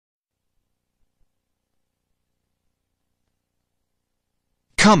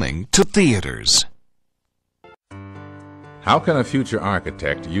Coming to theaters. How can a future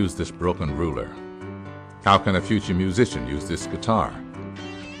architect use this broken ruler? How can a future musician use this guitar?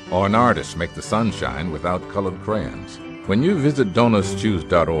 Or an artist make the sun shine without colored crayons? When you visit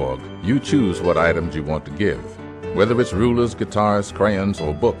donorschoose.org, you choose what items you want to give. Whether it's rulers, guitars, crayons,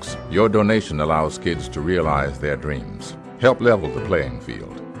 or books, your donation allows kids to realize their dreams. Help level the playing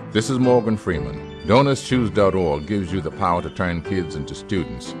field. This is Morgan Freeman. DonorsChoose.org gives you the power to turn kids into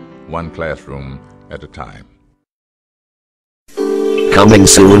students, one classroom at a time. Coming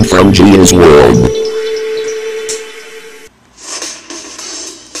soon from Gia's World.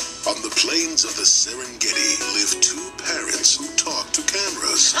 On the plains of the Serengeti live two parents who talk to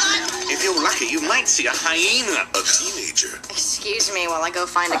cameras. If you're lucky, you might see a hyena. A teenager Excuse me while I go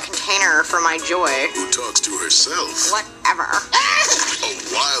find a container for my joy. who talks to herself. Whatever. A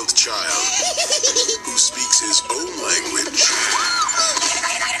wild child who speaks his own language.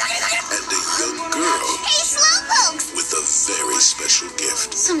 And a young girl Hey, slowpokes! with a very special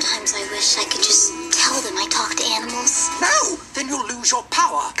gift. Sometimes I wish I could just tell them I talk to animals. No, then you'll lose your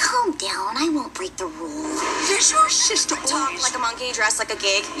power. Calm down, I won't break the rule. Does your sister Talk always... like a monkey, dress like a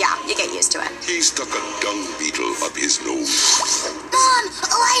gig. Yeah, you get used to it. He stuck a dung beetle up his nose. Mom,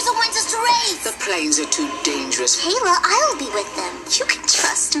 Eliza wants us to race. The plains are too dangerous. Kayla, I'll be with them. You can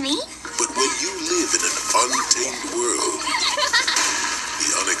trust me. But when you live in an untamed world, the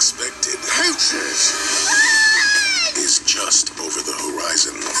unexpected is just over the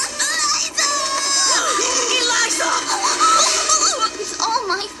horizon. Eliza! It's all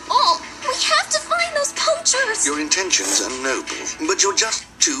my fault. We have to find those poachers. Your intentions are noble, but you're just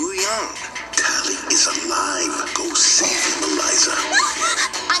too young. Tally is alive. Go save him, Eliza.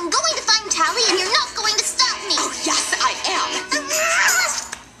 I'm going to find Tally, and you're not going to stop me. Oh, yes, I am.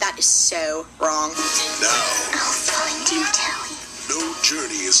 That is so wrong. Now, I'll find you, Tally. no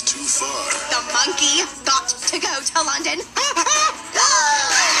journey is too far. The monkey got to go to London.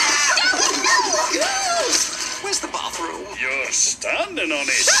 Where's the bathroom? You're standing on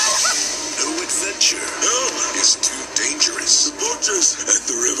it. No adventure is too dangerous. The poachers at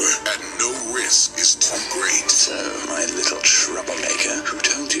the river, and no risk is too great. So, my little troublemaker, who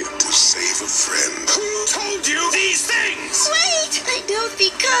told you? To save a friend. Who told you these things? Wait! I know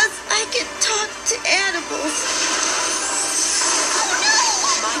because I can talk to animals.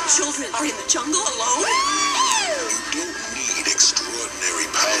 My children are in the jungle alone? You don't need extraordinary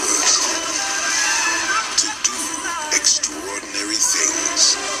powers to do extraordinary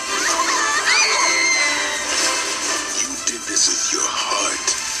things. You did this with your heart.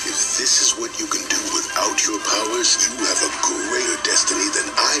 If this is what you can do without your powers, you have a greater destiny than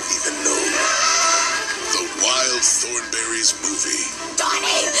I've even known. The Wild Thornberrys movie.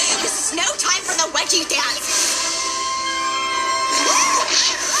 Donnie, this is no time for